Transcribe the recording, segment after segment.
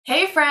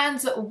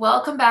friends,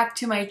 welcome back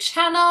to my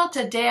channel.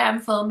 Today I'm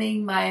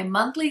filming my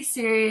monthly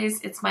series.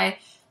 It's my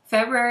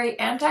February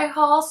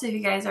anti-haul, so if you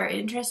guys are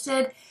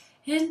interested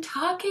in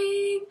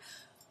talking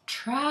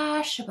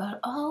trash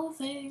about all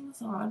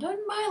things around in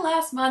my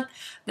last month,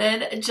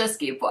 then just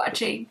keep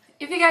watching.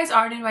 If you guys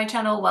aren't in my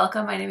channel,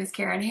 welcome. My name is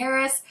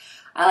KARENHARRIS.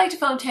 I like to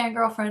film tan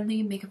girl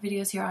friendly makeup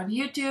videos here on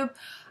YouTube.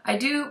 I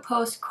do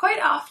post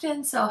quite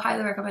often, so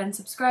highly recommend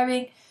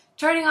subscribing,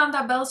 turning on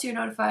that bell so you're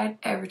notified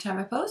every time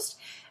I post.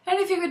 And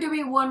if you could do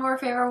me one more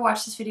favor,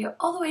 watch this video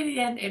all the way to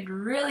the end. It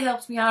really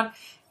helps me out.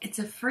 It's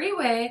a free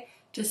way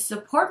to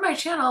support my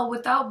channel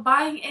without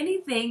buying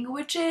anything,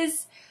 which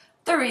is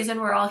the reason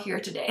we're all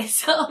here today.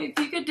 So if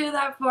you could do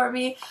that for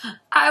me,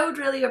 I would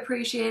really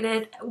appreciate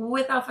it.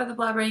 Without further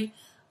blabbering,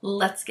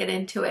 let's get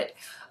into it.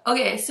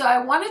 Okay, so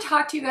I want to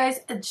talk to you guys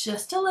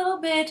just a little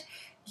bit.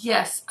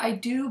 Yes, I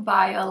do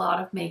buy a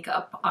lot of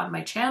makeup on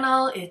my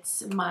channel.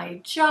 It's my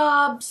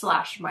job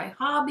 / my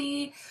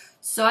hobby,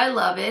 so I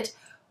love it.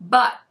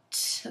 But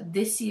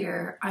this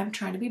year, I'm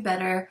trying to be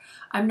better.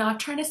 I'm not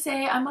trying to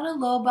say I'm on a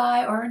low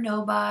buy or a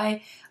no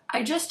buy.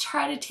 I just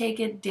try to take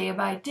it day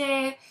by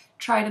day,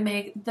 try to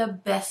make the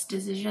best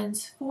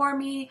decisions for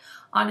me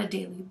on a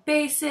daily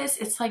basis.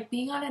 It's like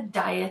being on a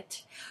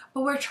diet,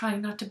 but we're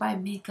trying not to buy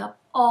makeup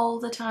all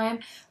the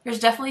time.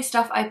 There's definitely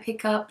stuff I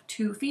pick up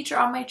to feature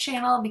on my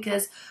channel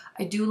because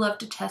I do love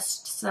to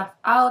test stuff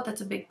out.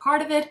 That's a big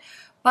part of it.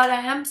 But I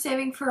am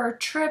saving for a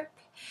trip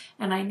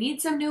and I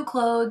need some new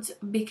clothes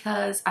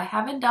because I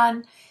haven't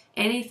done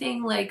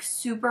anything like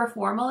super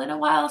formal in a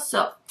while.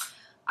 So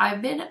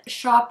I've been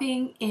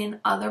shopping in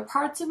other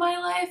parts of my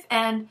life,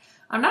 and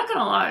I'm not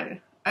gonna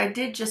lie, I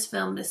did just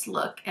film this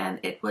look and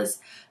it was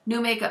new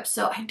makeup.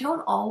 So I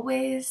don't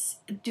always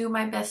do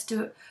my best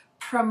to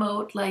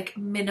promote like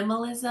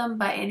minimalism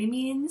by any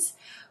means,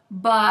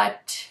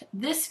 but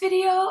this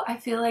video I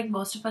feel like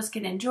most of us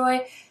can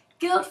enjoy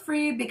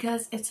guilt-free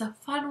because it's a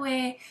fun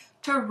way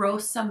to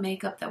roast some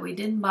makeup that we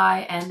didn't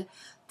buy. And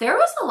there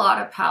was a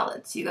lot of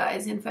palettes, you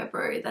guys, in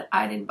February that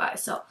I didn't buy,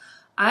 so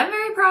I'm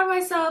very proud of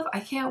myself. I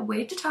can't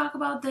wait to talk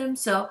about them.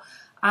 So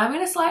I'm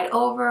gonna slide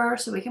over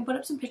so we can put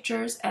up some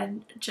pictures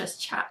and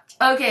just chat.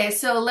 Okay,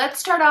 so let's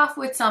start off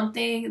with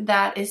something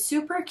that is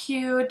super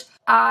cute.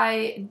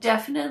 I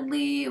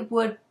definitely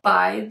would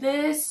buy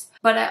this,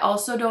 but I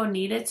also don't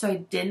need it, so I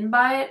didn't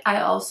buy it.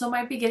 I also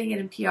might be getting it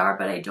in PR,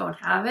 but I don't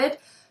have it,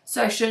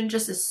 so I shouldn't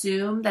just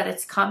assume that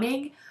it's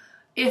coming.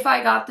 If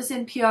I got this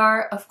in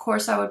PR, of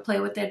course I would play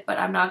with it, but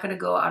I'm not going to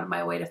go out of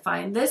my way to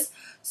find this.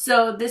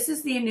 So this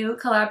is the new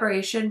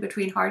collaboration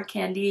between Hard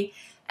Candy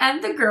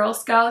and the Girl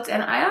Scouts,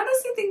 and I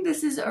honestly think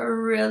this is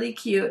really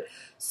cute.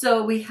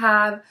 So we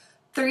have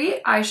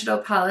 3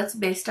 eyeshadow palettes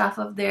based off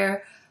of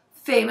their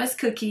famous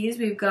cookies.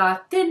 We've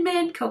got Thin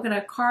Mint,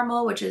 Coconut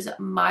Caramel, which is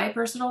my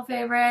personal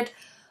favorite.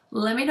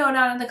 Let me know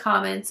down in the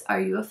comments,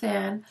 are you a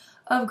fan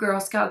of Girl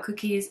Scout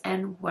cookies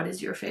and what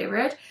is your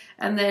favorite?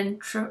 And then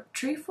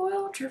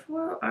trefoil,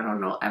 I don't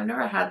know. I've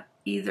never had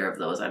either of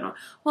those. I don't,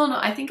 well, no,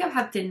 I think I've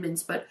had Thin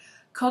Mints, but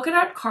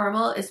Coconut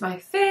Caramel is my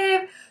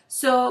fave.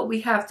 So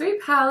we have 3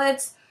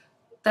 palettes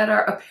that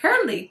are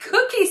apparently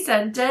cookie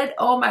scented.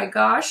 Oh my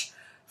gosh,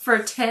 for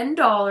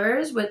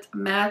 $10 with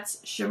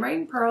mattes,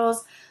 shimmering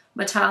pearls,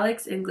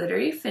 metallics, and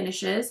glittery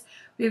finishes.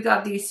 We've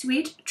got the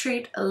Sweet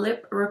Treat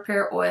Lip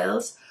Repair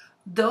Oils.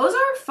 Those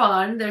are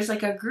fun. There's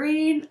like a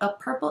green, a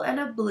purple, and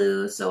a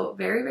blue, so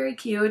very, very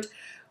cute.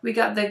 We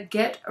got the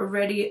Get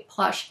Ready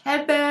plush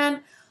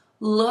headband.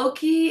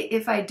 Low-key,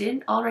 if I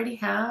didn't already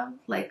have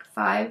like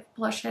 5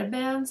 plush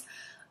headbands,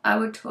 I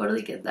would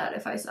totally get that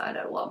if I saw it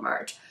at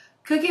Walmart.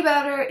 Cookie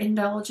Batter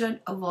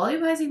Indulgent, a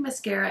volumizing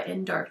mascara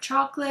in dark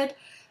chocolate.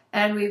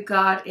 And we've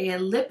got a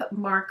lip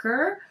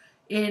marker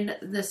in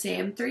the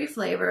same 3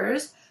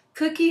 flavors.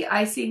 Cookie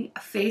Icing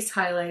Face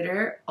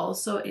Highlighter,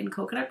 also in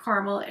Coconut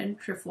Caramel and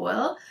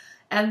Trefoil.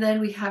 And then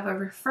we have a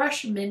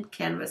Refresh Mint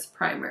Canvas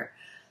Primer.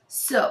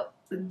 So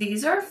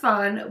these are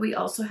fun. We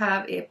also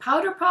have a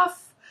powder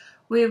puff.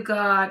 We've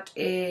got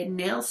a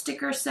nail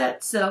sticker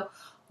set. So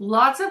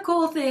lots of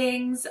cool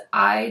things.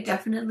 I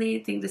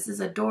definitely think this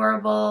is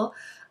adorable.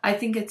 I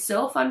think it's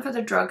so fun for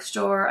the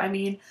drugstore. I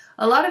mean,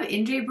 a lot of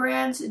indie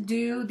brands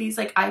do these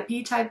like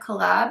IP type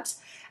collabs.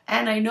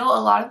 And I know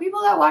a lot of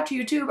people that watch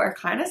YouTube are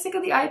kind of sick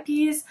of the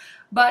IPs,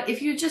 but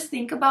if you just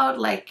think about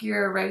like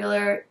your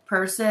regular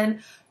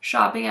person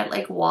shopping at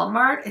like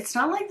Walmart, it's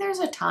not like there's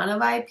a ton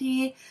of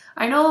IP.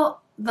 I know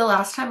the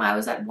last time I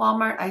was at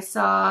Walmart, I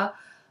saw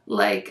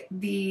like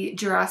the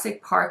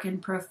Jurassic Park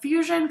and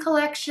Profusion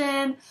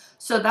collection.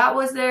 So that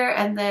was there.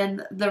 And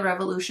then the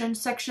Revolution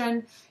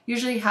section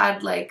usually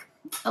had like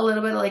a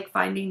little bit of like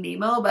Finding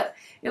Nemo, but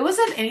it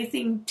wasn't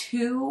anything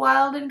too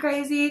wild and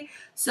crazy.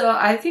 So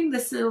I think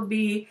this will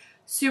be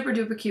super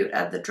duper cute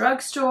at the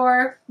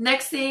drugstore.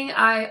 Next thing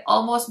I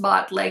almost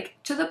bought, like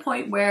to the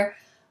point where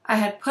I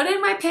had put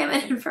in my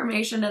payment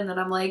information and then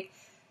I'm like,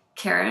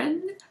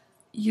 Karen,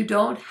 you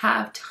don't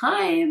have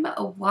time,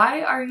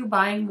 why are you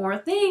buying more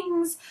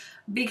things?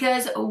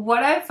 Because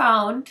what I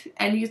found,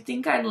 and you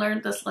think I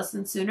learned this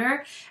lesson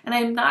sooner, and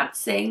I'm not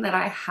saying that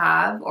I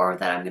have or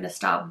that I'm going to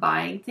stop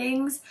buying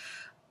things,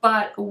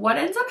 but what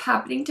ends up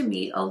happening to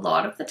me a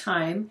lot of the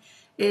time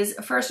is,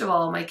 first of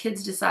all, my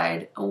kids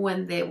decide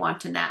when they want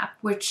to nap,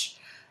 which,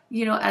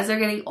 you know, as they're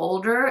getting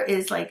older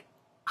is like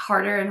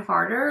harder and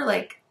harder.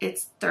 Like,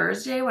 it's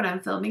Thursday when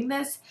I'm filming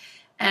this,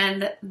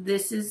 and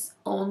this is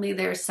only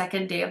their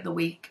second day of the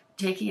week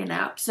taking a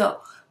nap.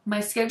 So my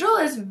schedule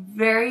is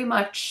very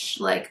much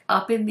like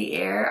up in the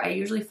air. I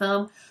usually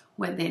film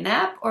when they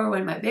nap or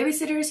when my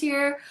babysitter is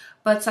here,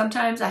 but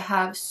sometimes I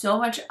have so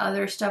much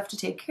other stuff to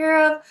take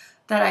care of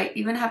that I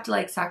even have to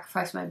like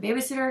sacrifice my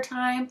babysitter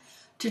time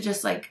to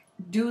just like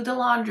do the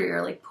laundry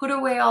or like put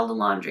away all the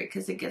laundry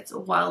because it gets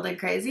wild and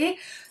crazy.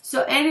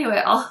 So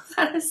anyway, all of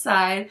that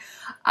aside,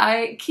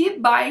 I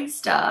keep buying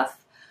stuff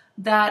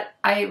that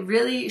I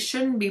really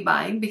shouldn't be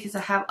buying because I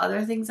have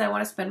other things I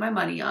want to spend my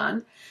money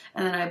on,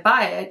 and then I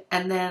buy it,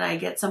 and then I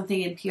get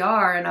something in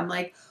PR and I'm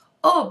like,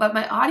 oh, but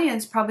my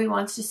audience probably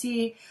wants to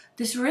see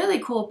this really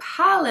cool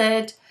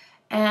palette,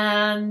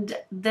 and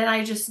then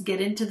I just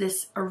get into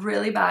this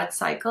really bad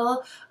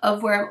cycle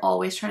of where I'm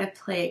always trying to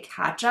play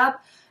catch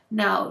up.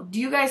 Now, do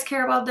you guys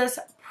care about this?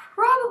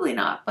 Probably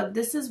not, but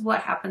this is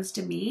what happens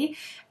to me.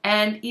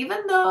 And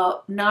even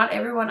though not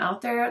everyone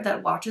out there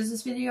that watches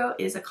this video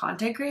is a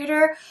content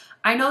creator,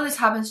 I know this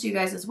happens to you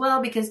guys as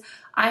well because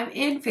I'm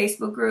in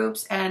Facebook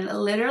groups, and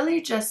literally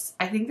just,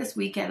 I think this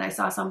weekend I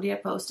saw somebody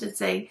had posted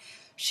saying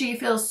she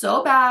feels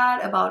so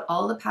bad about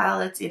all the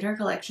palettes in her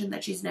collection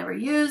that she's never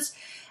used.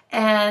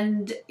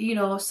 And, you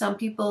know, some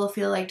people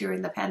feel like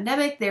during the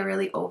pandemic, they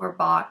really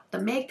overbought the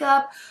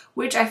makeup,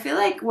 which I feel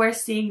like we're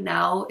seeing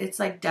now, it's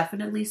like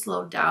definitely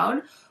slowed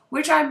down,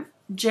 which I'm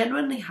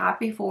genuinely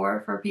happy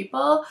for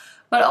people,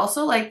 but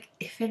also like,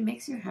 if it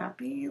makes you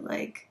happy,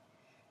 like,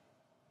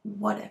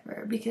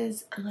 whatever.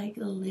 Because like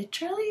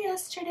literally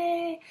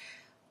yesterday,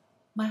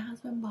 my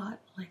husband bought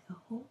like a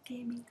whole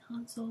gaming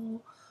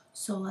console.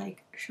 So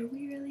like, should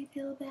we really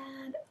feel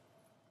bad?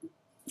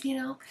 You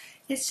know,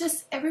 it's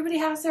just everybody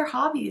has their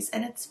hobbies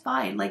and it's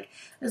fine. Like,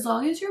 as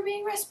long as you're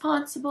being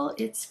responsible,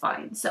 it's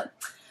fine. So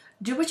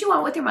do what you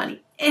want with your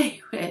money.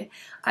 Anyway,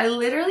 I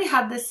literally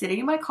had this sitting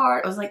in my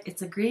cart. I was like,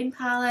 it's a green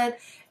palette.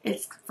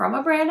 It's from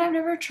a brand I've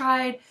never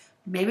tried.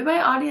 Maybe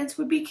my audience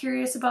would be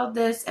curious about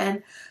this.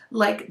 And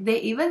like,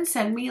 they even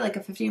send me like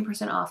a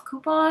 15% off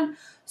coupon.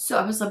 So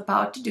I was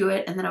about to do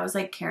it. And then I was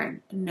like,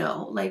 Karen,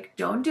 no, like,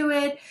 don't do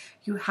it.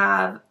 You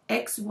have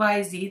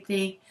XYZ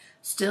thing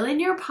still in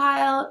your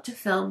pile to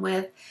film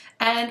with.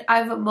 And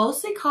I've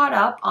mostly caught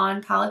up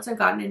on palettes I've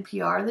gotten in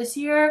PR this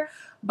year,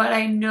 but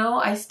I know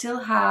I still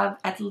have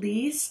at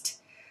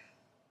least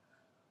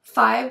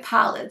 5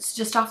 palettes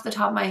just off the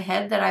top of my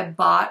head that I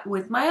bought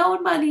with my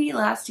own money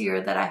last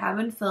year that I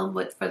haven't filmed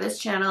with for this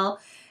channel.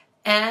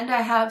 And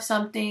I have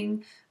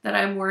something that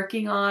I'm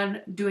working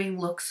on doing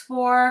looks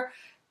for,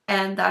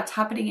 and that's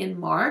happening in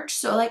March.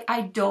 So like,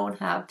 I don't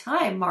have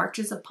time. March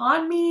is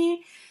upon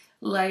me.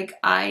 Like,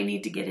 I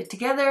need to get it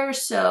together.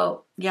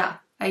 So yeah,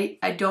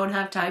 I don't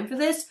have time for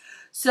this.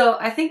 So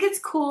I think it's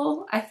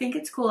cool. I think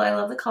it's cool. I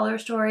love the color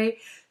story.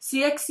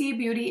 CXC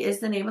Beauty is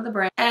the name of the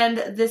brand. And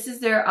this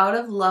is their Out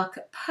of Luck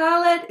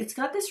palette. It's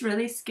got this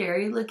really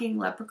scary looking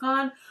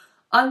leprechaun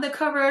on the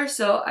cover.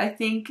 So I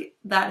think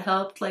that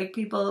helped. Like,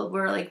 people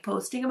were like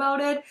posting about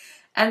it.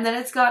 And then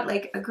it's got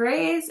like a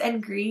grays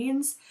and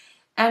greens.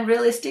 And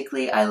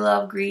realistically, I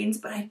love greens,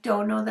 but I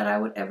don't know that I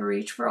would ever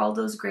reach for all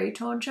those gray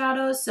tone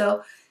shadows.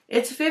 So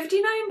it's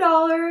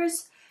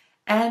 $59,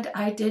 and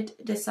I did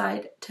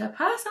decide to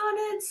pass on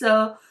it.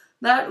 So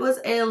that was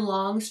a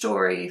long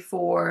story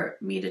for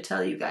me to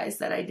tell you guys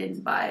that I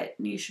didn't buy it,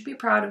 and you should be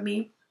proud of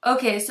me.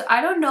 Okay, so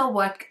I don't know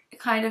what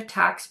kind of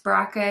tax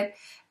bracket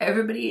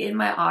everybody in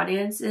my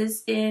audience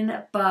is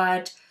in,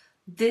 but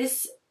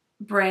this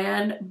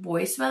brand,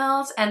 Boy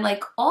Smells, and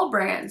like all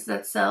brands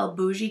that sell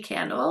bougie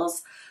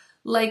candles,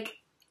 like,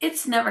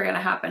 it's never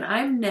gonna happen.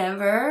 I'm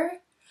never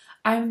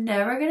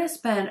gonna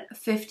spend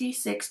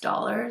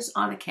 $56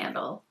 on a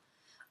candle.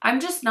 I'm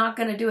just not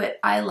gonna do it.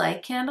 I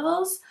like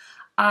candles.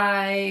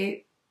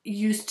 I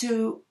used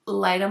to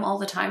light them all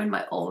the time in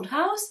my old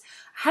house.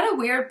 I had a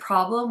weird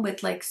problem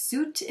with like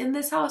soot in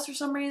this house for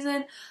some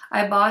reason.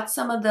 I bought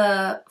some of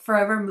the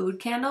Forever Mood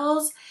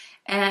candles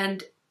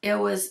and it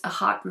was a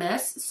hot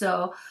mess.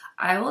 So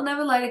I will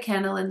never light a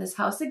candle in this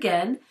house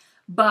again,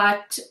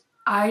 but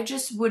I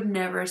just would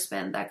never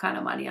spend that kind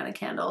of money on a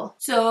candle.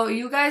 So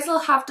you guys will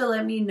have to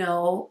let me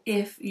know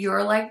if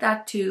you're like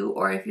that too,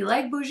 or if you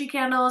like bougie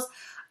candles.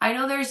 I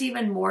know there's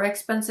even more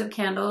expensive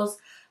candles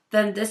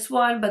than this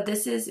one, but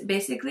this is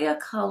basically a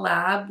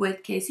collab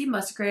with Casey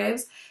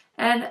Musgraves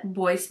and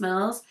Boy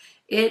Smells.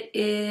 It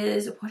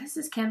is, what is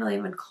this candle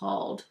even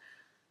called?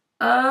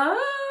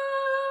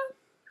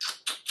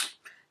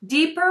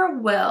 Deeper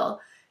Well.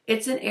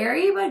 It's an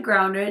airy but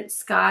grounded,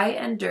 sky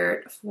and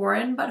dirt,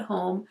 foreign but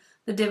home,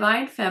 the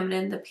divine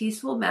feminine, the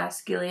peaceful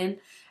masculine,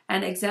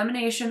 an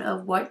examination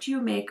of what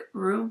you make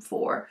room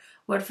for,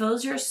 what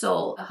fills your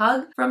soul, a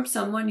hug from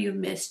someone you've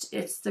missed.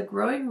 It's the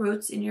growing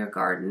roots in your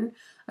garden,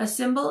 a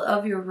symbol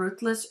of your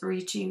ruthless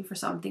reaching for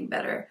something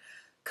better.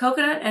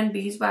 Coconut and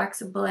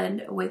beeswax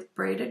blend with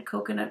braided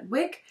coconut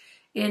wick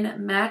in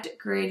matte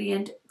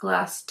gradient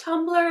glass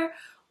tumbler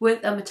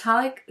with a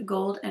metallic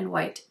gold and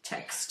white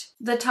text.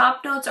 The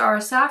top notes are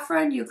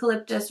saffron,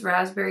 eucalyptus,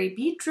 raspberry,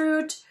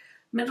 beetroot.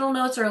 Middle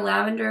notes are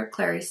lavender,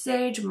 clary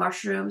sage,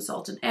 mushroom,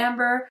 salt and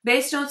amber.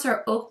 Base notes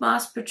are oak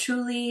moss,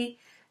 patchouli,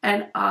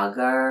 and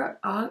agar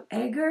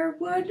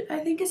wood, I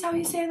think is how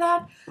you say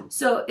that.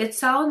 So it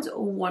sounds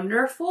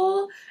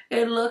wonderful.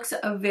 It looks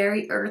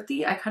very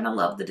earthy. I kind of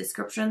love the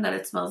description that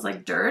it smells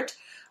like dirt,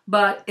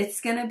 but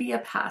it's gonna be a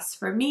pass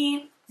for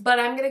me. But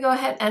I'm going to go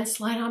ahead and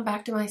slide on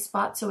back to my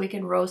spot so we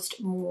can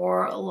roast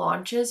more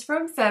launches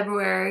from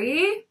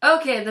February.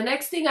 Okay, the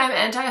next thing I'm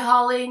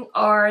anti-hauling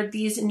are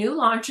these new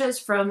launches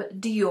from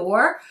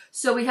Dior.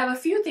 So we have a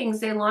few things.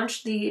 They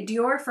launched the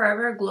Dior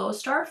Forever Glow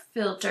Star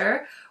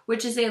Filter,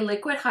 which is a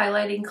liquid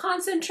highlighting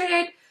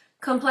concentrate,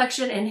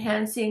 complexion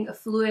enhancing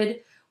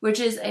fluid,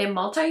 which is a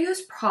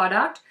multi-use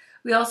product.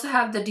 We also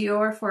have the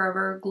Dior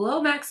Forever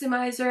Glow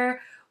Maximizer,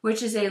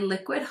 which is a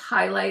liquid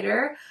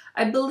highlighter.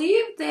 I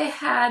believe they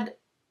had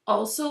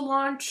also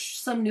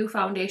launched some new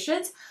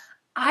foundations.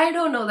 I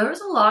don't know. There was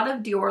a lot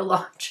of Dior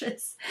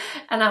launches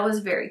and I was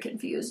very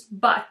confused,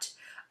 but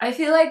I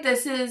feel like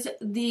this is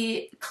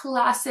the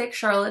classic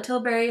Charlotte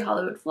Tilbury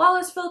Hollywood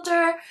Flawless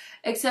filter,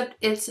 except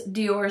it's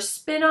Dior's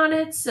spin on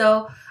it,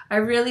 so I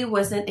really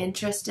wasn't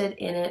interested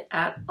in it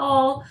at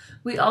all.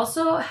 We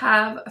also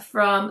have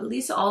from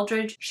Lisa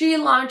Aldridge. She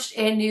launched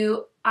a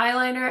new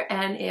eyeliner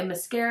and a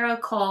mascara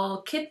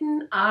called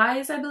Kitten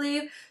Eyes, I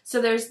believe.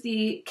 So there's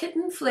the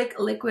Kitten Flick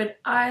Liquid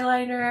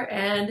Eyeliner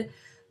and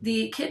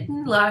the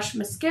Kitten Lash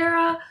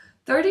Mascara.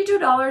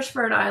 $32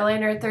 for an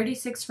eyeliner,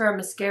 $36 for a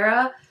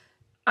mascara.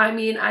 I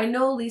mean, I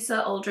know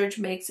Lisa Aldridge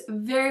makes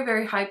very,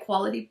 very high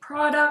quality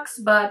products,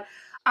 but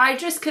I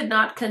just could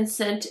not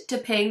consent to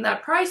paying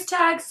that price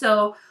tag,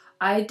 so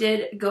I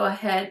did go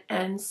ahead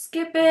and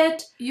skip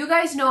it. You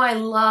guys know I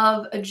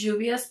love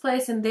Juvia's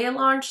Place, and they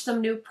launched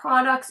some new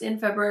products in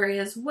February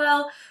as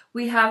well.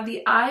 We have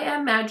the I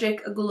Am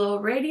Magic Glow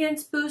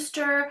Radiance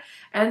Booster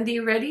and the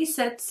Ready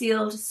Set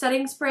Sealed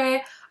Setting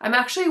Spray. I'm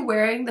actually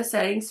wearing the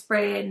setting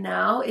spray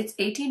now. It's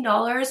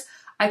 $18.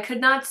 I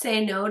could not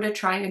say no to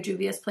trying a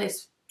Juvia's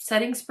Place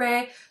setting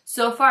spray.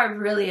 So far I've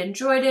really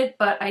enjoyed it,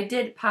 but I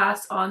did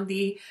pass on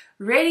the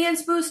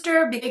Radiance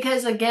Booster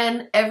because,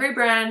 again, every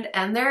brand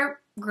and their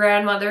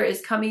grandmother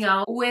is coming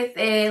out with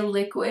a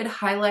liquid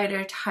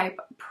highlighter type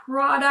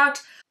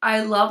product.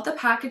 I love the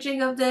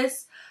packaging of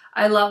this.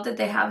 I love that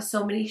they have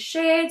so many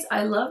shades.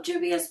 I love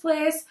Juvia's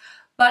Place,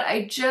 but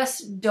I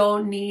just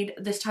don't need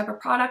this type of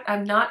product.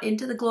 I'm not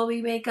into the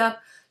glowy makeup,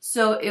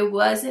 so it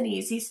was an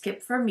easy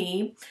skip for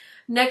me.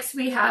 Next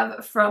we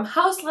have from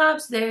Haus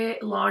Labs. They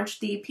launched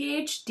the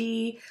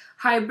PhD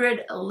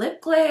Hybrid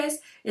Lip Glaze.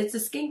 It's a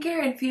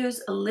skincare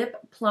infused lip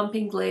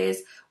plumping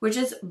glaze, which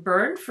is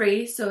burn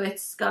free. So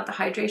it's got the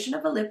hydration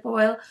of a lip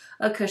oil,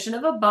 a cushion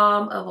of a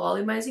balm, a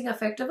volumizing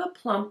effect of a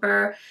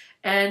plumper,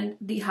 and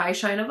the high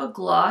shine of a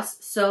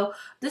gloss. So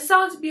this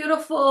sounds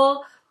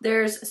beautiful.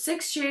 There's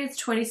 6 shades,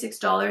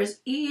 $26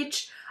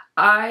 each.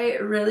 I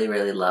really,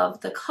 really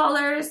love the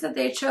colors that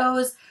they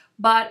chose.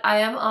 But I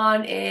am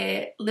on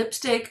a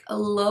lipstick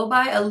low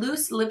buy, a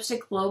loose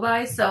lipstick low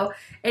buy. So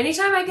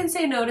anytime I can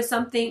say no to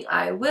something,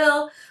 I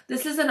will.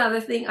 This is another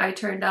thing I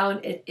turned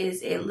down. It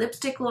is a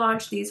lipstick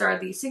launch. These are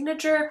the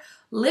signature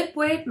lip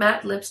weight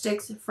matte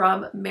lipsticks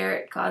from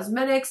Merit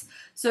Cosmetics.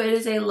 So it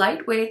is a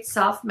lightweight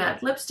soft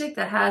matte lipstick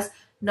that has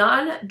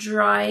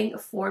non-drying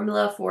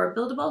formula for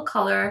buildable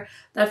color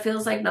that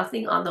feels like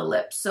nothing on the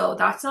lips. So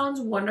that sounds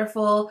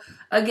wonderful.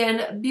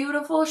 Again,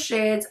 beautiful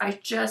shades. I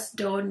just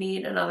don't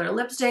need another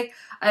lipstick.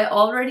 I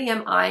already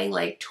am eyeing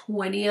like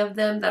 20 of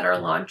them that are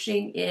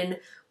launching in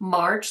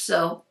March,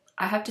 so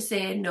I have to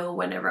say no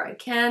whenever I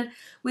can.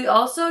 We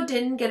also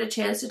didn't get a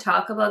chance to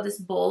talk about this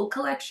Bold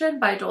collection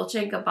by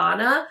Dolce &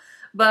 Gabbana,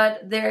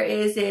 but there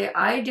is a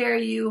I Dare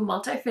You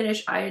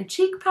Multi-Finish Eye and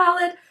Cheek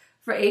palette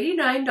for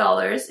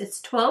 $89.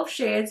 It's 12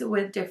 shades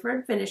with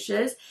different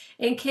finishes,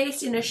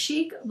 encased in a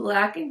chic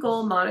black and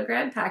gold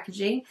monogram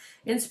packaging,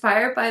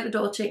 inspired by the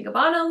Dolce &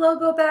 Gabbana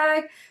logo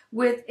bag,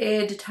 with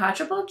a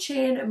detachable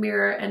chain,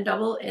 mirror, and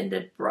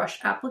double-ended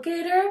brush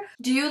applicator.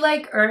 Do you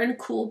like earn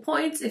cool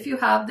points if you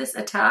have this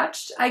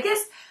attached? I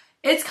guess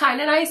it's kind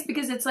of nice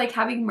because it's like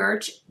having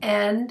merch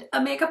and a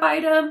makeup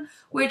item,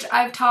 which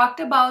I've talked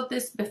about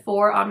this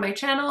before on my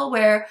channel,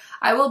 where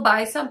I will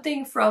buy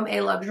something from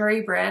a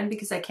luxury brand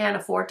because I can't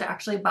afford to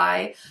actually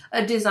buy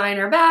a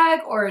designer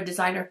bag or a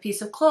designer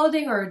piece of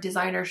clothing or a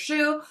designer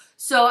shoe.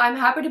 So I'm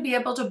happy to be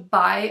able to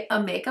buy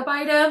a makeup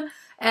item,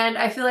 and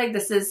I feel like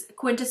this is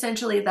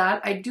quintessentially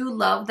that. I do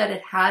love that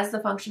it has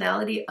the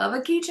functionality of a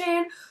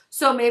keychain,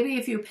 so maybe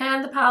if you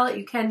pan the palette,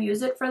 you can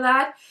use it for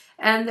that.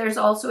 And there's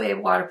also a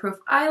waterproof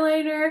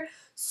eyeliner.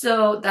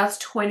 So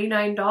that's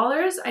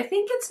 $29. I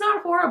think it's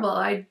not horrible.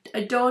 I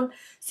don't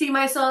see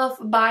myself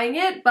buying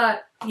it,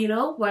 but you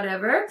know,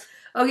 whatever.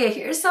 Okay,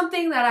 here's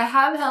something that I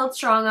have held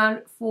strong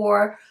on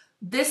for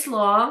this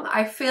long.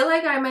 I feel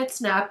like I might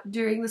snap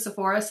during the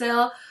Sephora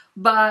sale,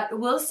 but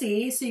we'll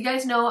see. So you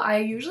guys know I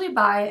usually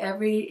buy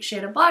every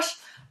shade of blush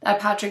that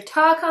Patrick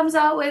Ta comes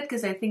out with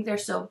because I think they're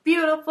so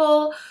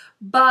beautiful.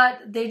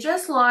 But they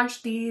just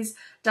launched these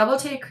Double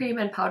Take Cream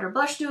and Powder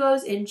Blush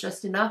Duos in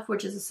Just Enough,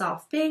 which is a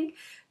soft pink,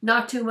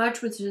 Not Too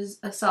Much, which is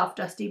a soft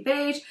dusty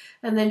beige,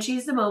 and then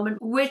She's the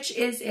Moment, which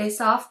is a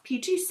soft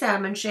peachy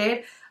salmon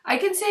shade. I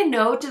can say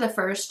no to the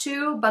first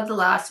two, but the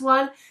last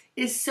one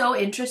is so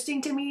interesting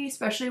to me,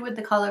 especially with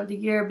the color of the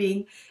year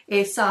being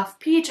a soft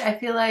peach. I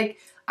feel like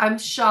I'm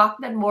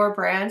shocked that more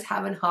brands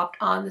haven't hopped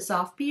on the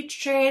soft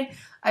peach train.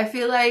 I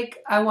feel like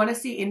I want to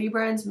see indie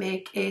brands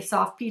make a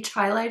soft peach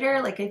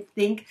highlighter. Like, I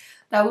think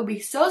that would be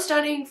so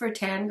stunning for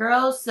tan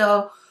girls.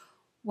 So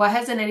why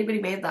hasn't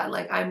anybody made that?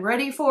 Like, I'm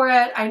ready for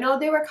it. I know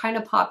they were kind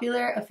of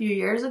popular a few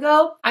years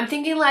ago. I'm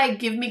thinking like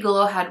Give Me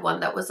Glow had one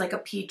that was like a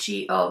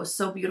peachy. Oh,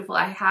 so beautiful.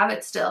 I have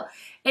it still.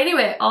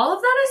 Anyway, all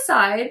of that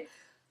aside,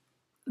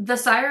 the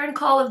siren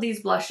call of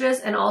these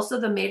blushes and also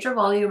the Major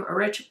Volume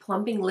Rich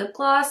Plumping Lip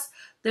Gloss,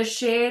 the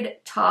shade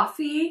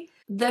Toffee,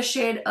 the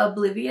shade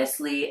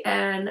Obliviously,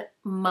 and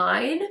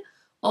Mine.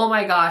 Oh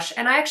my gosh.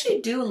 And I actually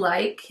do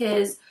like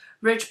his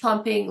Rich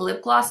Plumping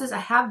lip glosses. I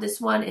have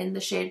this one in the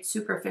shade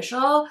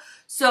Superficial.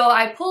 So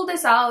I pulled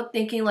this out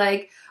thinking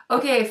like,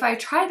 okay, if I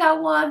try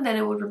that one, then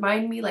it would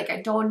remind me like I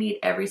don't need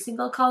every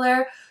single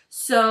color.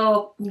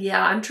 So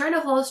yeah, I'm trying to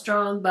hold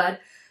strong,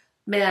 but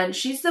man,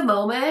 She's the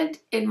Moment.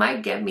 It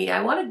might get me.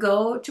 I want to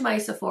go to my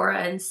Sephora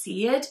and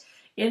see it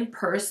in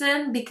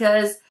person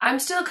because I'm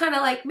still kind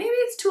of like, maybe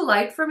it's too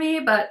light for me,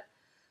 but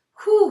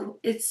whew,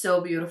 it's so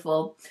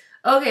beautiful.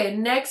 Okay,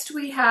 next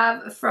we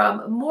have from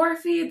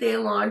Morphe. They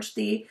launched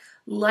the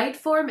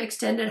Lightform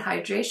Extended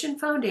Hydration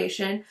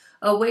Foundation,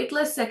 a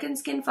weightless second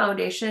skin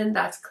foundation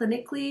that's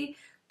clinically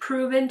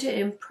proven to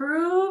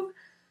improve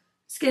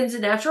skin's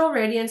natural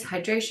radiance,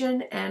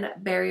 hydration, and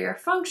barrier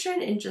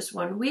function in just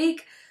 1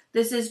 week.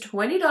 This is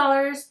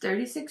 $20,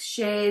 36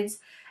 shades,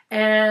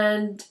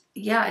 and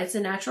yeah, it's a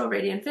natural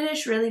radiant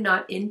finish. Really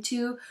not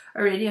into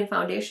a radiant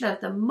foundation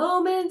at the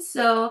moment,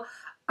 so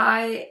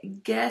I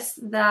guess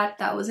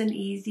that was an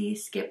easy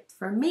skip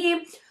for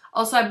me.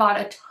 Also, I bought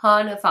a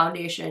ton of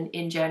foundation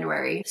in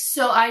January,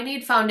 so I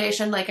need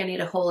foundation like I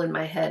need a hole in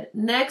my head.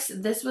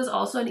 Next, this was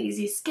also an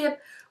easy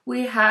skip.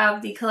 We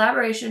have the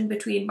collaboration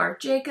between Marc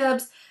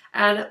Jacobs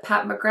and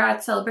Pat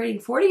McGrath celebrating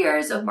 40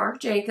 years of Marc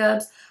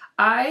Jacobs.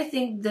 I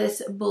think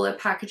this bullet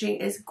packaging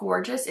is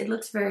gorgeous. It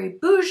looks very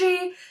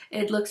bougie.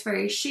 It looks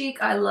very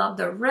chic. I love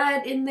the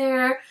red in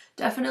there.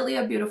 Definitely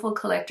a beautiful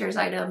collector's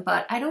item,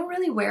 but I don't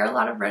really wear a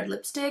lot of red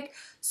lipstick,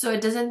 so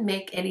it doesn't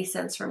make any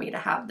sense for me to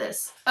have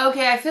this.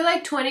 Okay, I feel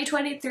like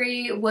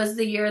 2023 was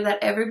the year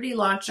that everybody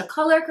launched a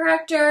color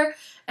corrector,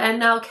 and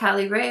now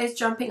Cali Ray is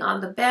jumping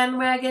on the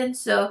bandwagon.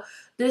 So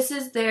this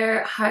is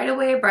their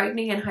Hideaway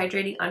Brightening and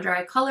Hydrating Under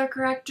Eye Color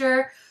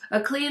Corrector. A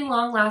clean,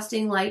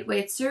 long-lasting,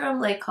 lightweight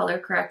serum-like color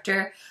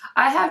corrector.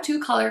 I have two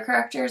color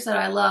correctors that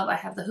I love. I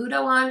have the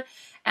Huda one,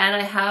 and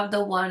I have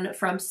the one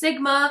from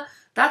Sigma.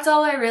 That's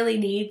all I really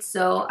need,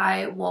 so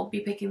I won't be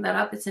picking that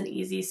up. It's an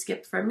easy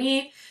skip for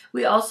me.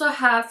 We also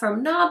have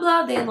from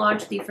Nabla, they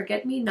launched the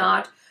Forget Me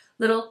Not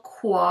little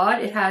quad.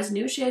 It has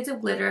new shades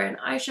of glitter and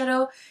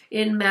eyeshadow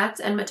in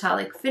mattes and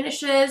metallic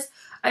finishes.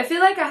 I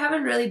feel like I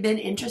haven't really been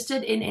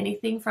interested in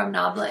anything from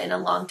Nabla in a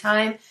long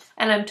time,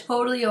 and I'm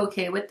totally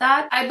okay with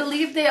that. I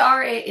believe they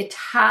are an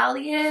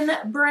Italian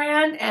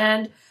brand,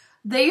 and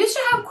they used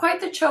to have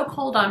quite the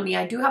chokehold on me.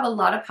 I do have a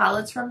lot of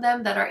palettes from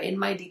them that are in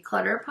my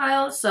declutter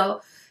pile,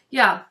 so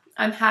yeah,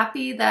 I'm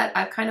happy that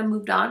I've kind of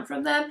moved on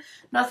from them.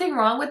 Nothing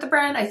wrong with the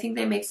brand. I think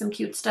they make some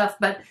cute stuff,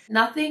 but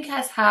nothing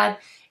has had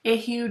a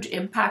huge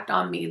impact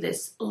on me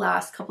this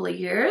last couple of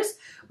years.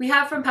 We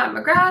have from Pat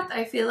McGrath,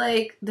 I feel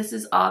like this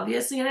is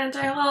obviously an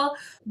anti-haul.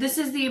 This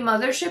is the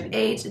Mothership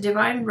 8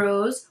 Divine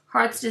Rose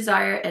Heart's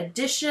Desire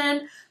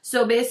Edition.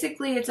 So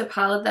basically it's a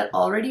palette that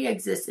already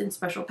exists in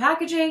special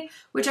packaging,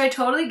 which I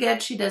totally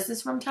get. She does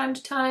this from time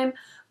to time,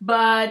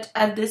 but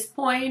at this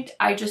point,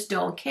 I just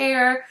don't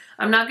care.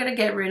 I'm not going to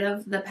get rid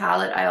of the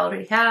palette I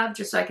already have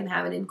just so I can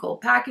have it in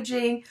gold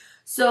packaging.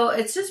 So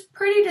it's just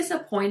pretty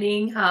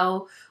disappointing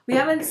how we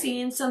haven't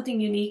seen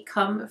something unique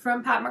come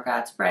from Pat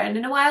McGrath's brand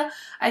in a while.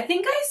 I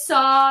think I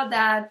saw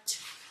that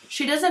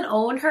she doesn't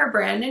own her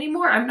brand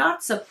anymore. I'm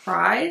not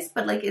surprised,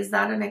 but like, is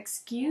that an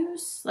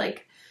excuse?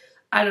 Like,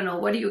 I don't know.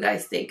 What do you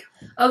guys think?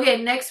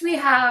 Okay, next we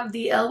have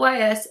the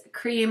LYS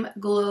Cream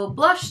Glow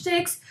Blush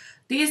Sticks.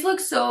 These look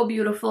so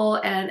beautiful,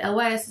 and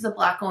LYS is a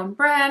Black-owned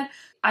brand.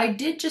 I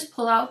did just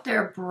pull out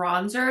their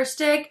bronzer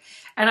stick,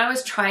 and I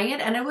was trying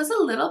it, and it was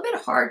a little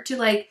bit hard to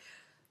like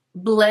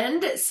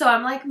blend, so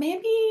I'm like,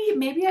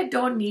 maybe I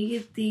don't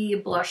need the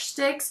blush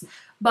sticks,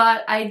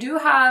 But I do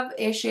have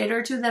a shade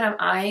or two that I'm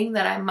eyeing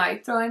that I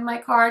might throw in my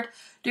cart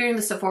during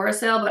the Sephora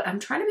sale, but I'm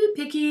trying to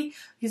be picky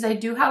because I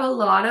do have a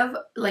lot of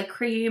like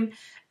cream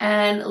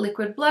and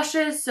liquid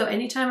blushes, so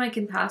anytime I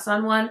can pass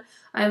on one,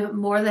 I'm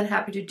more than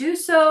happy to do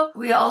so.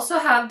 We also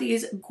have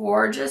these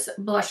gorgeous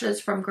blushes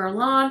from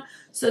Gourmand.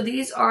 So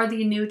these are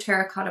the new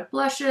terracotta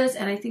blushes,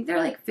 and I think they're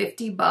like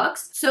 50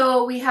 bucks.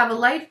 So we have a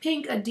light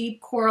pink, a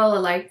deep coral, a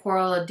light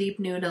coral, a deep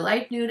nude, a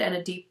light nude, and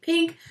a deep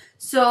pink.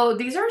 So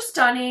these are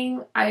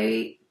stunning.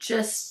 I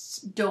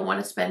just don't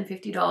want to spend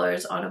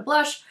 $50 on a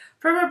blush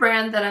from a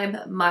brand that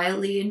I'm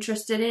mildly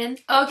interested in.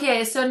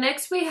 Okay, so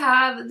next we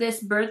have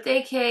this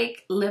birthday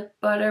cake lip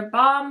butter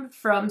balm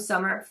from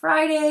Summer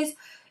Fridays.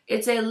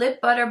 It's a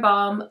lip butter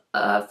balm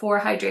for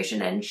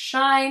hydration and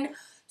shine.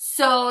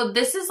 So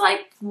this is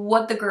like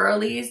what the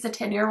girlies, the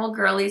 10-year-old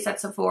girlies at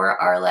Sephora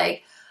are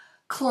like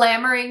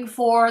clamoring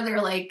for.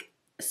 They're like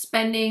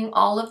spending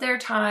all of their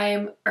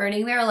time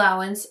earning their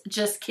allowance.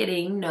 Just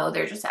kidding. No,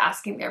 they're just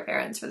asking their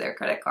parents for their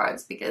credit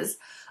cards because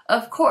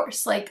of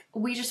course, like,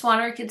 we just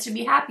want our kids to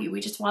be happy. We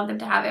just want them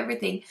to have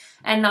everything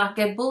and not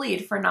get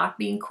bullied for not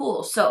being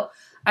cool. So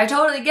I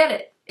totally get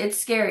it. It's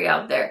scary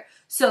out there.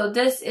 So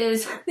this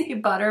is the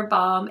butter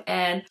balm,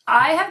 and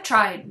I have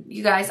tried,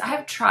 you guys, I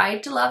have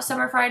tried to love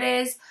Summer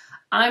Fridays.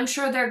 I'm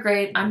sure they're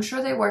great. I'm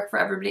sure they work for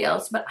everybody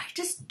else, but I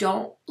just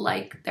don't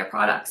like their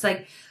products.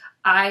 Like,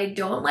 I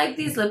don't like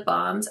these lip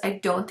balms. I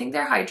don't think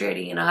they're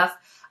hydrating enough.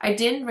 I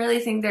didn't really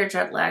think their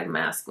jet lag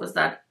mask was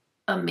that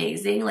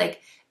amazing.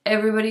 Like,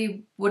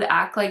 everybody would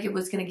act like it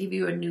was going to give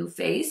you a new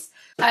face.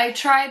 I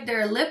tried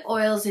their lip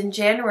oils in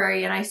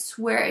January, and I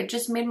swear it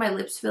just made my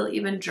lips feel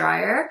even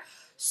drier.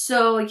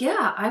 So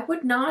yeah, I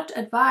would not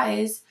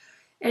advise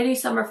any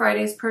Summer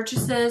Fridays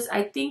purchases.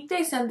 I think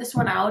they sent this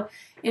one out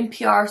in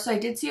PR, so I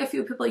did see a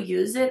few people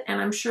use it,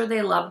 and I'm sure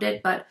they loved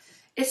it, but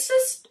it's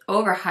just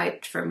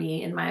overhyped for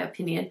me, in my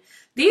opinion.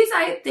 These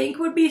I think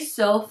would be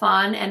so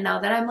fun, and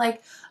now that I'm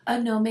like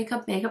a no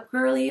makeup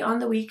girly on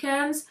the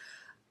weekends,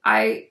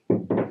 I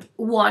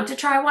want to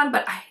try one,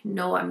 but I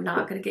know I'm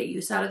not going to get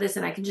use out of this,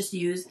 and I can just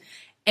use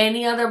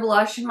any other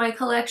blush in my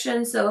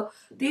collection. So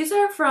these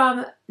are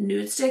from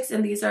Nude Sticks,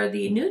 and these are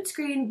the Nude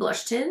Screen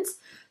Blush Tints.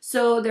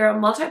 So they're a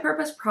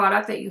multi-purpose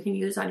product that you can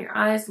use on your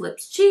eyes,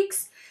 lips,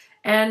 cheeks,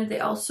 and they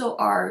also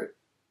are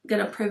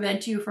going to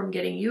prevent you from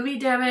getting UV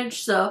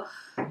damage. So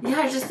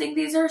yeah, I just think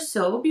these are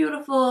so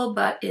beautiful,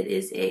 but it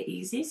is a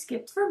easy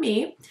skip for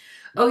me.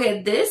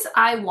 Okay, this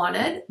I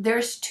wanted.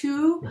 There's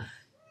two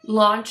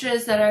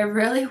launches that I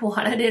really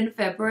wanted in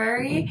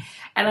February,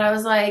 and I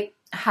was like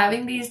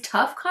having these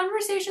tough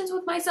conversations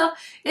with myself.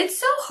 It's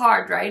so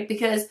hard, right?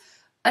 Because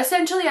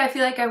essentially I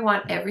feel like I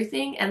want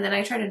everything, and then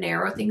I try to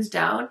narrow things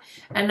down,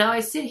 and now I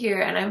sit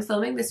here and I'm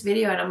filming this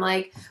video and I'm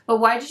like, but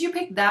why did you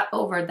pick that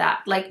over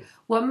that? Like,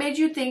 what made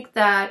you think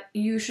that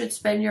you should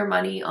spend your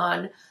money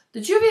on the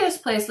Juvia's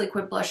Place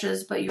liquid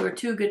blushes, but you were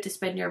too good to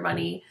spend your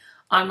money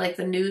on like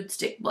the nude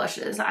stick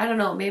blushes? I don't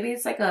know, maybe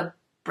it's like a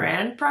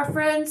brand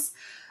preference.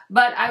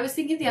 But I was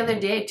thinking the other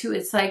day too,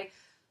 it's like,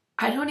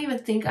 I don't even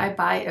think I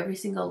buy every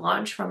single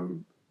launch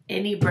from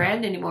any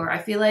brand anymore. I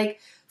feel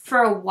like for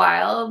a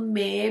while,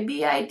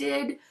 maybe I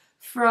did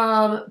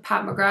from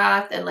Pat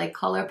McGrath and like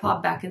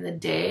ColourPop back in the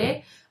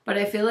day, but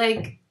I feel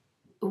like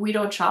we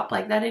don't shop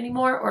like that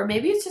anymore, or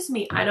maybe it's just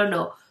me, I don't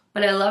know.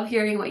 But I love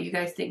hearing what you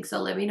guys think, so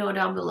let me know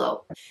down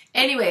below.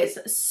 Anyways,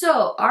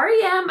 so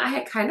REM, I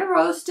had kind of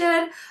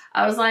roasted.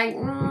 I was like,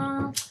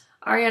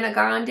 Ariana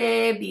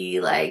Grande be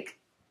like,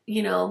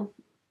 you know,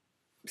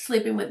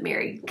 sleeping with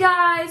married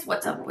guys.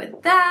 What's up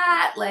with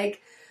that?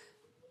 Like,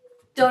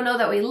 don't know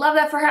that we love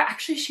that for her.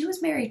 Actually, she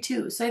was married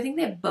too, so I think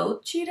they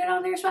both cheated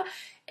on their spouse.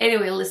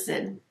 Anyway,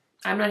 listen,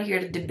 I'm not here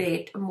to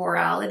debate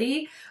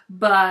morality,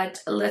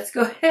 but let's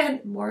go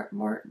ahead.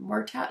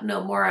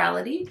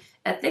 Morality,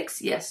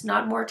 ethics, yes,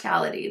 not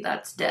mortality.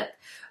 That's death.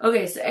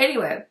 Okay, so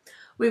anyway,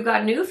 we've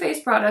got new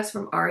face products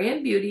from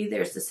Ariane Beauty.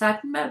 There's the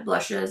Satin Matte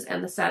blushes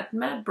and the Satin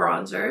Matte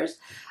bronzers.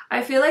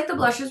 I feel like the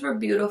blushes were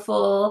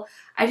beautiful.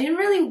 I didn't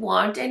really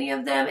want any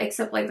of them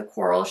except like the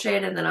coral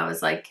shade, and then I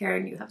was like,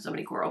 Karen, you have so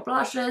many coral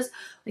blushes,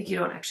 like you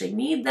don't actually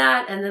need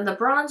that. And then the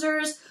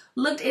bronzers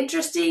looked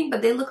interesting,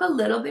 but they look a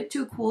little bit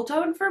too cool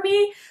tone for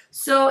me.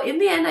 So in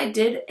the end, I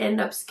did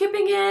end up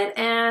skipping it,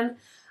 and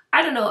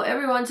I don't know,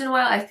 every once in a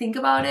while I think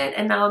about it,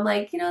 and now I'm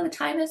like, you know, the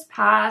time has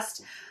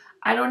passed.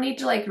 I don't need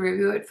to like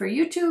review it for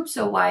YouTube,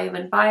 so why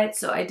even buy it?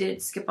 So I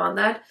did skip on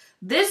that.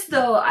 This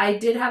though, I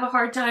did have a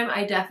hard time.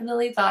 I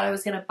definitely thought I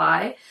was going to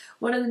buy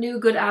one of the new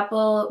Good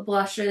Apple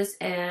blushes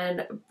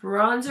and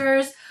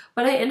bronzers,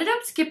 but I ended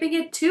up skipping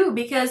it too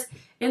because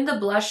in the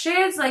blush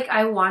shades, like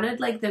I wanted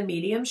like the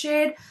medium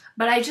shade,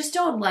 but I just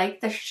don't like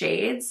the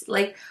shades.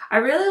 Like I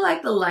really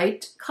like the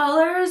light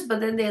colors, but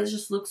then they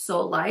just look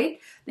so light.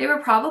 They were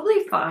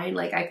probably fine.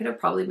 Like I could have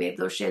probably made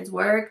those shades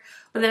work,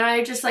 but then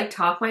I just like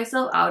talked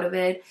myself out of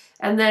it.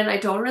 And then I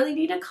don't really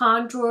need a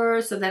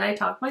contour, so then I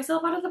talked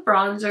myself out of the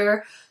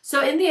bronzer.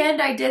 So in the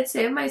end, I did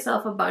save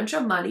myself a bunch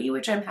of money,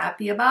 which I'm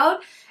happy about.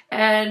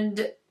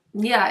 And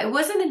yeah, it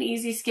wasn't an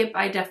easy skip.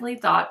 I definitely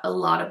thought a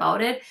lot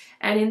about it,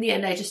 and in the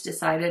end I just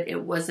decided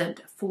it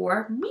wasn't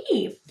for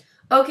me.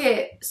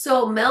 Okay,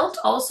 so Melt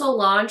also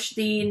launched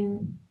the,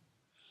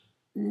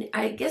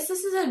 I guess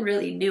this isn't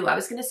really new. I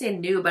was going to say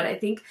new, but I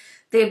think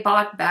they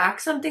bought back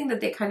something that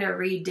they kind of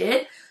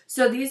redid.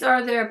 So these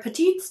are their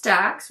petite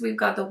stacks. We've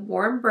got the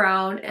warm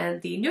brown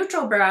and the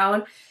neutral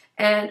brown.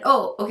 And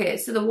oh, okay,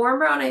 so the warm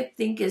brown I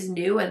think is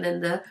new, and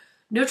then the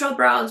neutral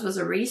browns was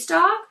a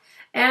restock.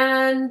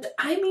 And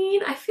I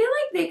mean, I feel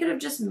like they could have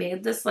just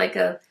made this like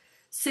a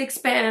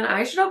 6-pan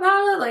eyeshadow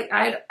palette. Like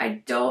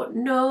I don't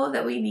know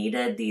that we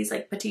needed these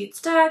like petite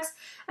stacks,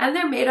 and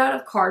they're made out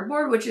of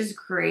cardboard, which is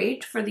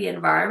great for the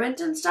environment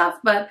and stuff,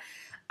 but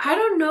I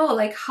don't know,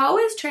 like how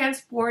is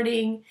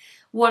transporting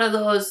one of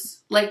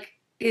those, like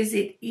is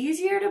it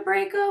easier to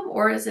break them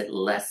or is it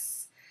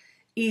less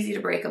easy to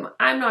break them?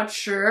 I'm not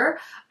sure.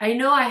 I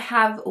know I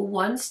have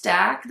one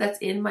stack that's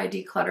in my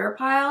declutter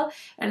pile,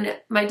 and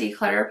my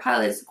declutter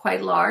pile is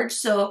quite large,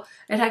 so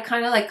it had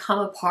kind of like come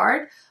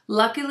apart.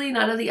 Luckily,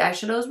 none of the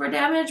eyeshadows were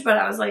damaged, but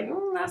I was like,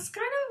 that's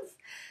kind of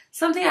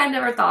something I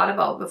never thought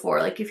about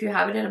before. Like if you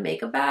have it in a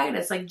makeup bag and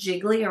it's like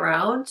jiggly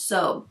around.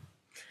 So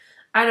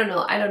I don't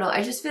know.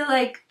 I just feel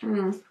like,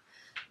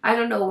 I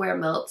don't know where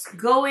Melt's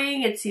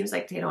going. It seems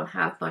like they don't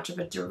have much of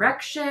a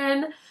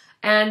direction.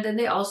 And then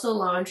they also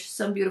launched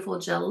some beautiful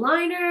gel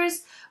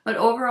liners, but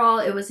overall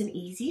it was an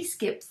easy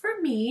skip for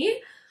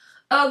me.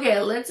 Okay,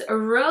 let's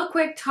real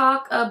quick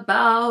talk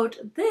about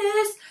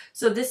this.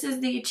 So this is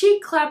the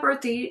Cheek Clapper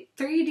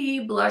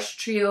 3D Blush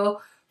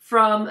Trio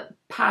from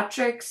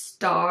Patrick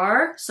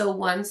Starr, so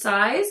one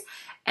size.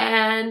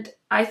 And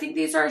I think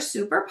these are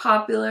super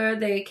popular.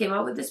 They came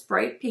out with this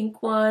bright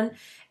pink one,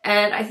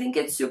 and I think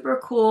it's super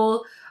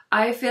cool.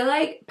 I feel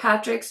like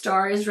Patrick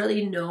Starr is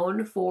really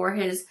known for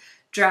his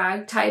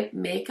drag type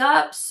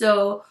makeup,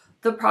 so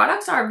the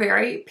products are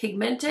very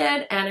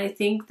pigmented, and I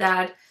think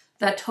that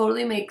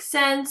totally makes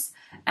sense,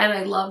 and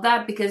I love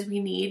that because we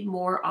need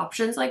more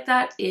options like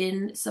that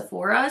in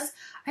Sephora's.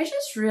 I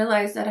just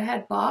realized that I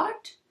had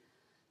bought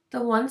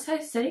the one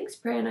size setting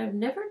spray and I've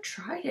never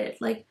tried it.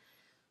 Like,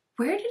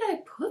 where did I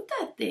put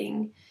that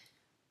thing?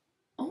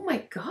 Oh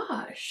my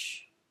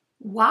gosh.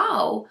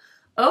 Wow.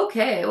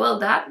 Okay, well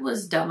that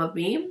was dumb of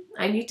me.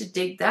 I need to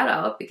dig that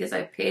out because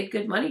I paid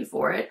good money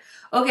for it.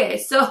 Okay,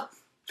 so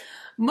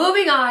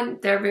moving on.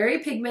 They're very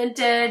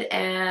pigmented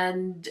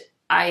and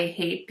I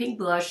hate pink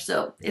blush,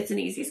 so it's an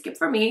easy skip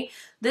for me.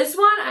 This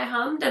one I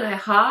hummed and I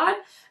hawed,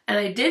 and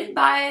I did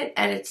buy it,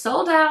 and it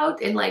sold out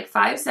in like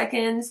 5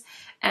 seconds,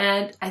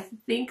 and I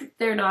think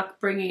they're not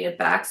bringing it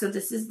back. So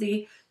this is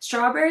the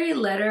Strawberry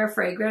Letter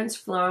Fragrance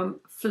from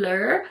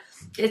Fleur.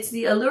 It's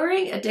the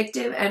alluring,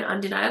 addictive, and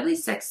undeniably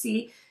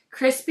sexy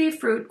crispy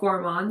fruit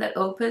gourmand that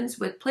opens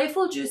with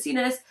playful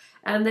juiciness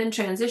and then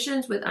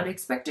transitions with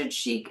unexpected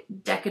chic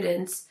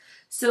decadence.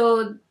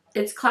 So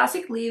it's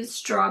classic leaves,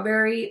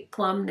 strawberry,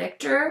 plum,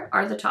 nectar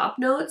are the top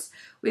notes.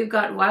 We've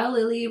got wild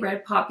lily,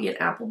 red poppy,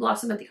 and apple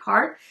blossom at the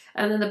heart.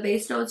 And then the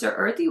base notes are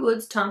earthy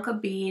woods,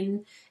 tonka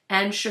bean,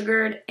 and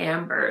sugared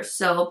amber.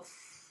 So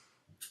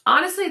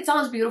honestly, it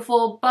sounds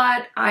beautiful,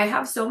 but I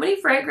have so many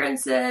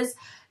fragrances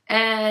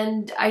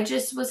and I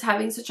just was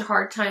having such a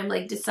hard time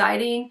like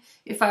deciding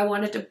if I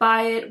wanted to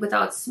buy it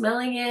without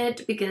smelling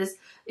it because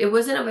it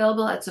wasn't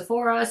available at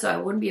Sephora, so I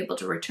wouldn't be able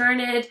to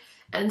return it.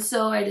 And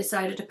so I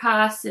decided to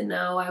pass, and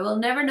now I will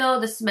never know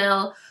the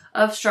smell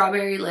of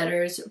Strawberry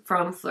Letters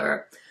from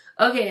Fleur.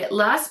 Okay,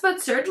 last but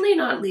certainly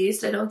not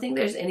least, I don't think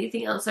there's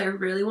anything else I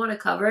really want to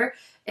cover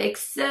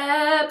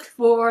except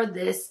for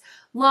this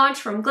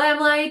launch from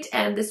Glamlite,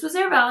 and this was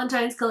their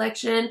Valentine's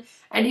collection.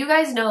 And you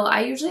guys know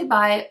I usually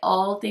buy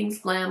all things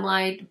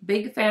Glamlite,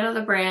 big fan of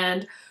the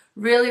brand,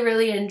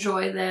 really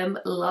enjoy them,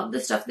 love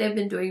the stuff they've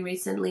been doing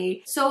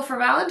recently. So for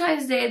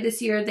Valentine's Day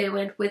this year, they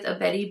went with a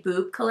Betty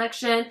Boop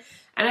collection,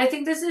 and I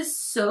think this is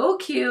so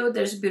cute.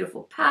 There's a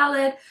beautiful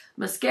palette,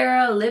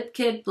 mascara, lip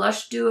kit,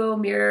 blush duo,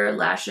 mirror,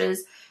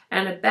 lashes,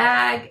 and a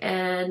bag,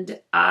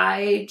 and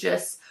I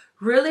just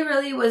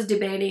really was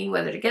debating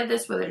whether to get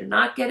this, whether to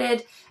not get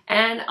it.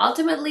 And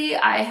ultimately,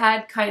 I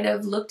had kind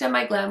of looked at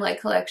my Glamlite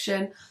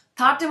collection,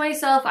 thought to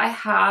myself, I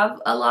have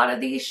a lot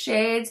of these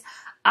shades.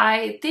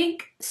 I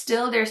think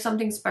still there's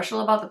something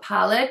special about the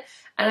palette,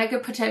 and I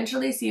could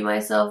potentially see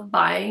myself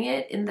buying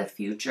it in the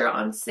future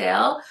on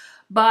sale.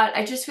 But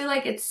I just feel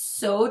like it's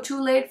so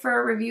too late for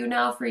a review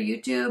now for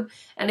YouTube.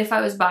 And if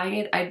I was buying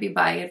it, I'd be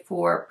buying it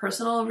for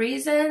personal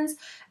reasons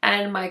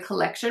and my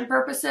collection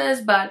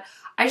purposes. But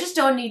I just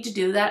don't need to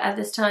do that at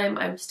this time.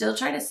 I'm still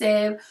trying to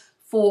save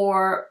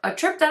for a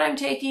trip that I'm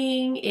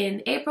taking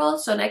in April,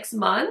 so next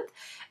month.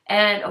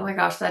 And oh my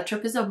gosh, that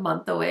trip is a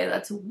month away.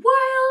 That's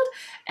wild.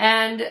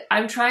 And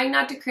I'm trying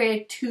not to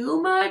create too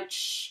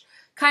much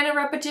kind of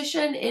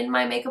repetition in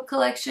my makeup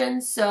collection.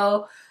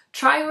 So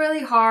trying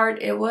really hard.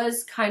 It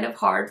was kind of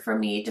hard for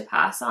me to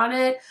pass on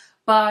it.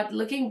 But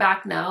looking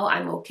back now,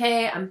 I'm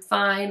okay. I'm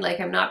fine.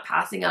 Like, I'm not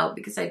passing out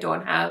because I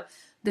don't have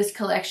this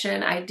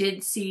collection. I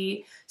did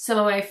see some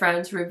of my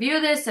friends review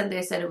this and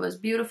they said it was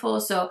beautiful.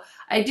 So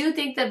I do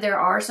think that there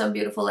are some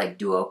beautiful like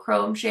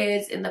duochrome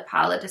shades in the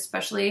palette,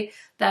 especially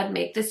that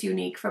make this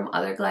unique from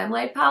other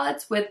Glamlite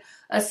palettes with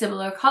a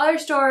similar color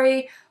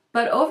story.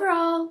 But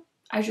overall,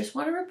 I just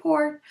want to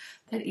report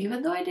that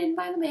even though I didn't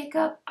buy the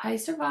makeup, I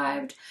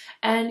survived,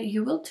 and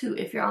you will too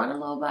if you're on a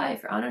low buy,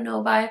 if you're on a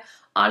no buy.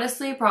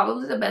 Honestly,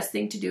 probably the best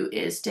thing to do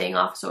is staying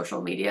off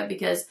social media,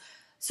 because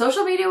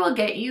social media will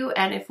get you,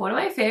 and if one of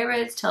my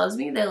favorites tells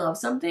me they love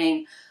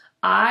something,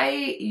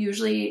 I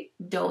usually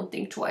don't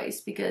think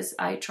twice because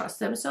I trust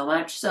them so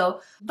much.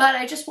 So, but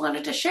I just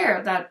wanted to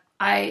share that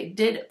I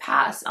did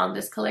pass on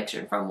this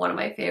collection from one of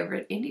my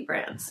favorite indie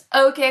brands.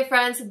 Okay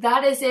friends,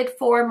 that is it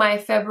for my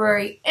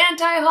February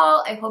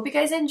anti-haul. I hope you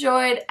guys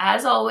enjoyed.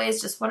 As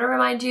always, just want to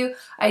remind you,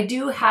 I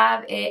do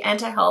have a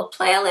anti-haul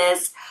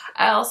playlist.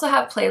 I also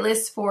have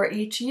playlists for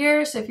each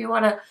year, so if you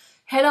want to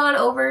head on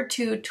over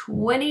to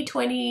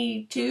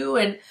 2022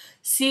 and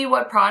see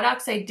what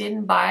products I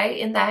didn't buy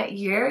in that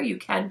year, you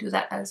can do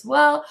that as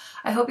well.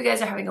 I hope you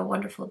guys are having a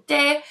wonderful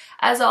day.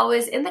 As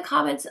always, in the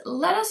comments,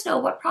 let us know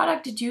what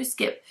product did you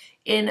skip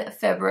in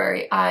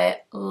February. I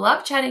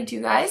love chatting to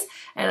you guys,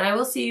 and I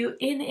will see you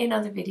in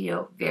another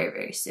video very,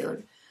 very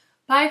soon.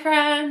 Bye,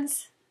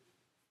 friends.